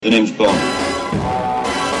The name's Bond.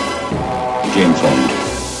 James Bond.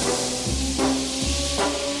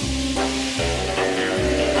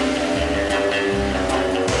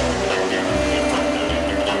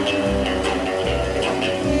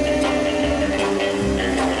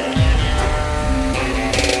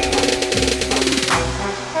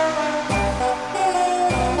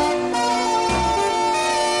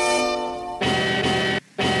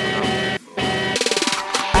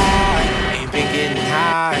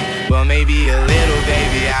 Well, maybe a little,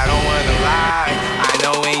 baby, I don't wanna lie. I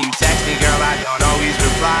know when you text me, girl, I don't always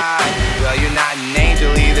reply. Well, you're not an angel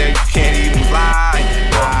either, you can't even fly.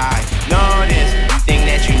 I know this, you think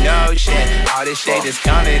that you know shit. All this shit is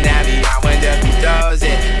coming at me, I wonder who does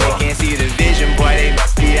it. They can't see the vision, boy, they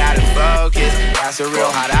must be out of focus. That's a real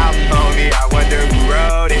hot album, homie, I wonder who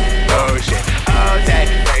wrote it. Oh shit, oh dang,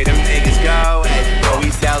 pray them niggas go, hey. But we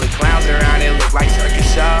sell the clowns around, it look like circus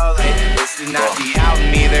show, hey. This is not the album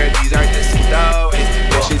either, these are just some throwaways.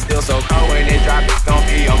 This shit's still so cold when it drop, it's gon'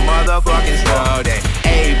 be a motherfucking snow day.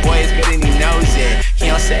 Hey, boy, it's good and he knows it. He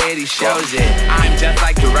don't say it, he shows it. I'm just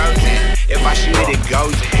like DeRozan, if I shoot it, it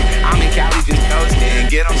goes in. I'm in Cali just coasting,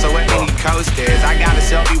 get him so wet many coasters. I got a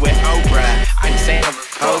selfie with Oprah, I just ain't never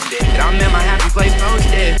posted. I'm in my happy place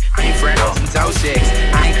posted, I ain't friends since 06.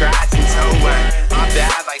 I ain't cried since 01. I'm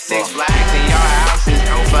bad like Six Flags and your house is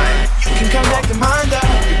no fun. You can come back to mine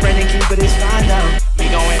though, your friend and keep it is fine though. We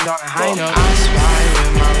gon' end on a high note. I spy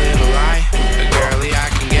with my little lie, a girly I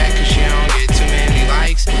can get cause she don't get too many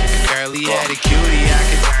likes. A curly headed cutie I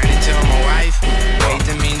can turn into my wife. Wait,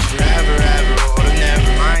 that means forever, ever, or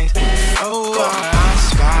never mind. Oh, I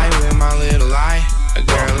spy with my little lie, a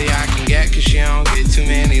girly I can get cause she don't get too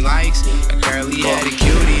many likes. A curly headed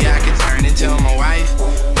cutie I can turn into my wife.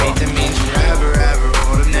 Wait, that means forever, ever,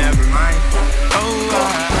 or never mind. Oh,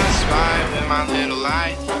 I spy with my little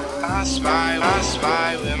lie. I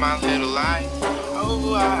spy with my little lie.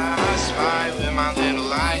 Oh, I spy with my little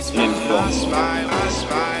lie. I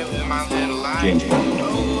spy with my little lie. James Bond. Oh,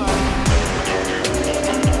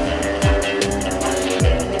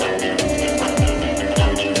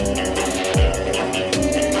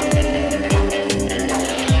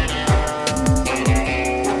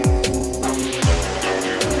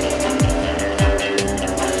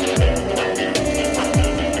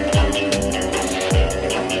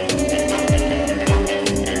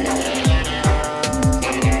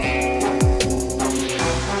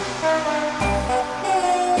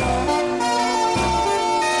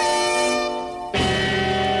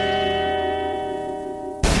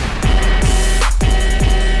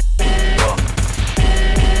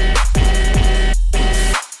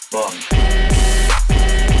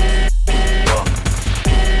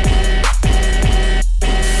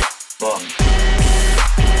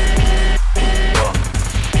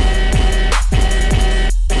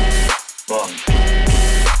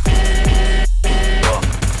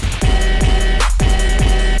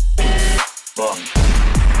 Bond.